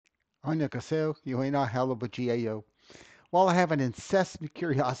안녕하세요. 요이나 halibutjiayo. Well, I have an incessant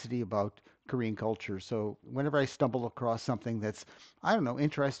curiosity about Korean culture, so whenever I stumble across something that's, I don't know,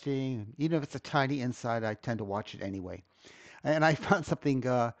 interesting, even if it's a tiny insight, I tend to watch it anyway. And I found something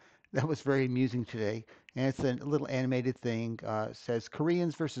that was very amusing today, and it's a little animated thing. Says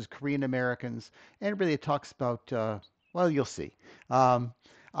Koreans versus Korean Americans, and really it talks about, well, you'll see. Um,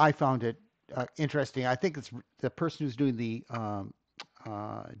 I found it interesting. I think it's the person who's doing the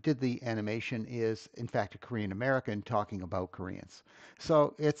did the animation is in fact a Korean American talking about Koreans.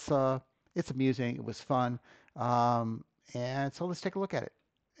 So it's amusing. It was fun, um, and so let's take a look at it.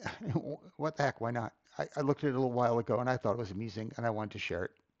 What the heck? Why not? I looked at it a little while ago and I thought it was amusing and I wanted to share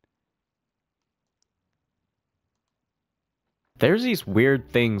it. There's these weird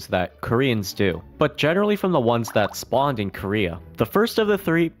things that Koreans do, but generally from the ones that spawned in Korea. The first of the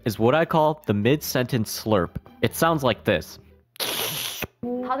three is what I call the mid-sentence slurp. It sounds like this.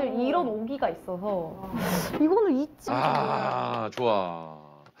 다들 이런 오기가 있어서 이거는 있지. 아, 좋아.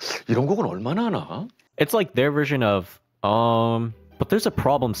 이런 곡은 얼마나 하나? It's like their version of, but there's a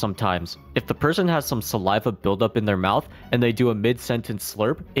problem sometimes. If the person has some saliva buildup in their mouth and they do a mid-sentence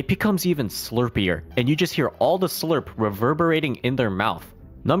slurp, it becomes even slurpier, and you just hear all the slurp reverberating in their mouth.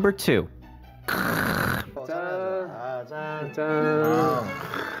 Number 2.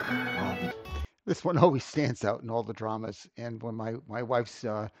 This one always stands out in all the dramas. And when my wife's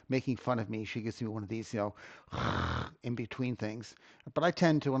making fun of me, she gives me one of these, in between things. But I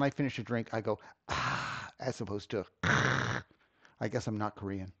tend to, when I finish a drink, I go, as opposed to, I guess I'm not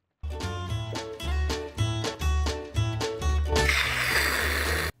Korean.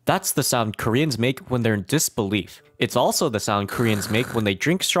 That's the sound Koreans make when they're in disbelief. It's also the sound Koreans make when they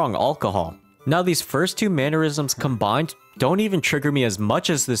drink strong alcohol. Now these first two mannerisms combined don't even trigger me as much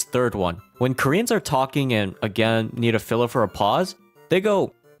as this third one. When Koreans are talking and, again, need a filler for a pause, they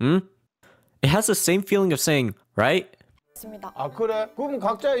go, hmm? It has the same feeling of saying, right? 아 그래? 그럼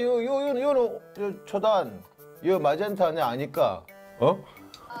각자 요 초단 요 마젠타네 아니까 어?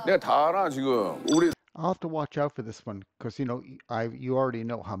 내가 다 알아, 지금. 우리 I'll have to watch out for this one because you already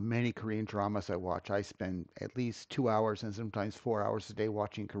know how many Korean dramas I watch. I spend at least 2 hours and sometimes 4 hours a day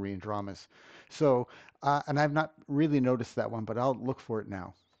watching Korean dramas. So and I've not really noticed that one, but I'll look for it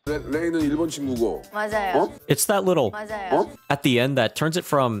now. 레이는 일본 친구고. 맞아요. It's that little 맞아요. at the end that turns it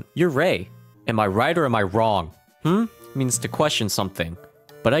from, you're Ray. Am I right or am I wrong? Means to question something.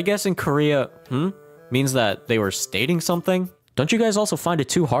 But I guess in Korea, means that they were stating something? Don't you guys also find it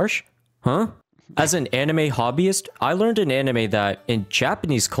too harsh? Huh? As an anime hobbyist, I learned in anime that in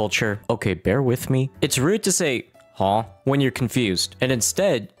Japanese culture, okay, bear with me, it's rude to say, huh, when you're confused, and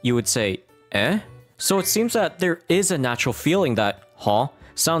instead, you would say, eh? So it seems that there is a natural feeling that, huh,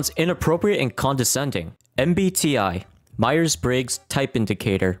 sounds inappropriate and condescending. MBTI, Myers-Briggs Type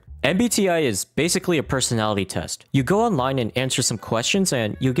Indicator. MBTI is basically a personality test. You go online and answer some questions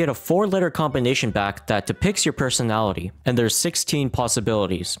and you get a 4-letter combination back that depicts your personality, and there's 16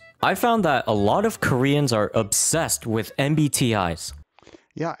 possibilities. I found that a lot of Koreans are obsessed with MBTIs.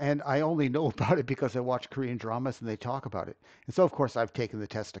 Yeah, and I only know about it because I watch Korean dramas and they talk about it. And so, of course, I've taken the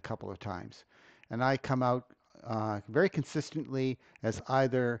test a couple of times. And I come out very consistently as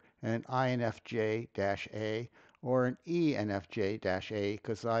either an INFJ-A or an ENFJ-A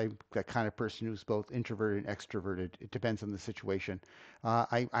because I'm that kind of person who's both introverted and extroverted. It depends on the situation.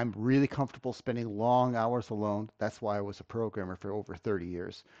 I'm really comfortable spending long hours alone. That's why I was a programmer for over 30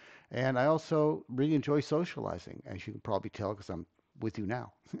 years. And I also really enjoy socializing, as you can probably tell because I'm with you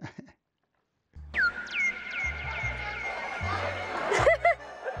now.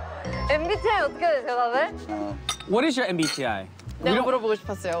 MBTI 어떻게 되세요, 다들? What is your MBTI? 내가 물어보고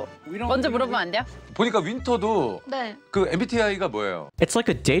싶었어요. 먼저 물어보면 안 돼요? 보니까 윈터도 네. 그 MBTI가 뭐예요? It's like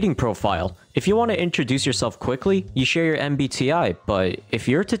a dating profile. If you want to introduce yourself quickly, you share your MBTI, but if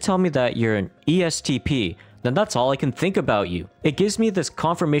you're to tell me that you're an ESTP, then that's all I can think about you. It gives me this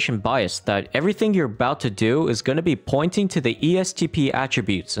confirmation bias that everything you're about to do is going to be pointing to the ESTP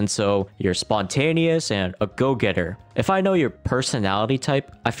attributes, and so you're spontaneous and a go-getter. If I know your personality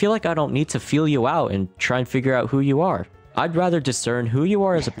type, I feel like I don't need to feel you out and try and figure out who you are. I'd rather discern who you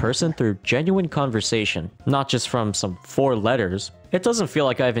are as a person through genuine conversation, not just from some 4 letters. It doesn't feel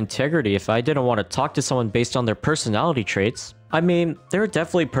like I have integrity if I didn't want to talk to someone based on their personality traits. I mean, there are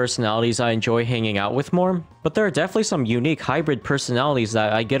definitely personalities I enjoy hanging out with more, but there are definitely some unique hybrid personalities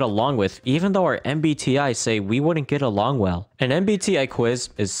that I get along with, even though our MBTI say we wouldn't get along well. An MBTI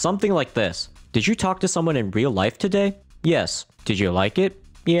quiz is something like this. Did you talk to someone in real life today? Yes. Did you like it?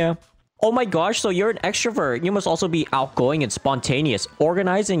 Yeah. Oh my gosh, so you're an extrovert. You must also be outgoing and spontaneous,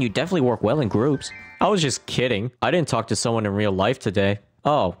 organized, and you definitely work well in groups. I was just kidding. I didn't talk to someone in real life today.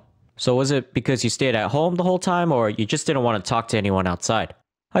 Oh, So was it because you stayed at home the whole time or you just didn't want to talk to anyone outside?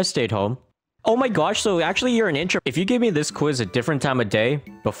 I stayed home. Oh my gosh, so actually you're an introvert. If you give me this quiz a different time of day,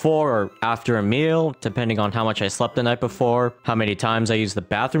 before or after a meal, depending on how much I slept the night before, how many times I used the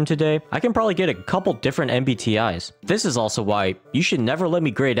bathroom today, I can probably get a couple different MBTIs. This is also why you should never let me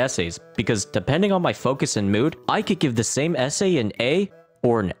grade essays, because depending on my focus and mood, I could give the same essay an A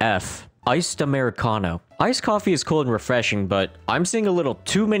or an F. Iced Americano. Iced coffee is cool and refreshing, but I'm seeing a little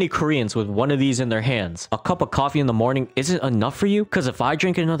too many Koreans with one of these in their hands. A cup of coffee in the morning isn't enough for you? Cause if I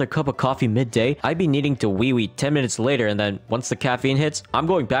drink another cup of coffee midday, I'd be needing to wee-wee 10 minutes later, and then once the caffeine hits, I'm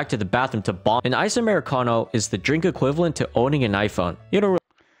going back to the bathroom to bomb. An iced Americano is the drink equivalent to owning an iPhone. You don't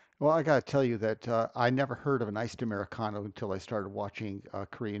Well, I gotta tell you that I never heard of an iced Americano until I started watching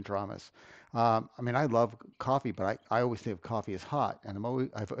Korean dramas. I mean, I love coffee, but I always think of coffee as hot, and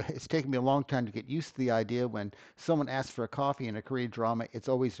it's taken me a long time to get used to the idea when someone asks for a coffee in a Korean drama, it's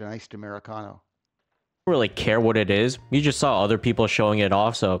always an iced Americano. really care what it is. You just saw other people showing it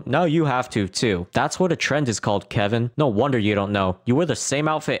off, so now you have to too. That's what a trend is called, Kevin. No wonder you don't know. You wear the same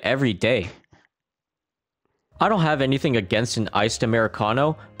outfit every day. I don't have anything against an iced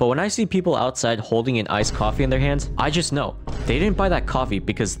Americano, but when I see people outside holding an iced coffee in their hands, I just know. They didn't buy that coffee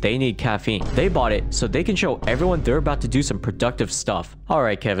because they need caffeine. They bought it so they can show everyone they're about to do some productive stuff.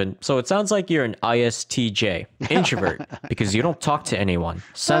 Alright Kevin, so it sounds like you're an ISTJ. Introvert, because you don't talk to anyone.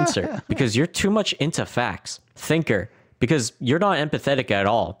 Censor, because you're too much into facts. Thinker, because you're not empathetic at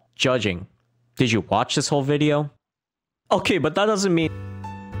all. Judging. Did you watch this whole video? Okay, but that doesn't mean...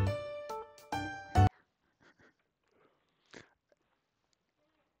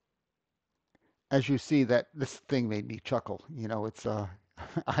 As you see, that this thing made me chuckle. You know, it's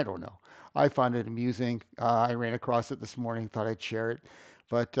I don't know. I find it amusing. I ran across it this morning, thought I'd share it,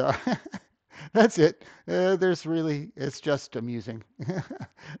 but that's it. It's just amusing.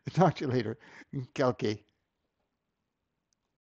 Talk to you later. Okay.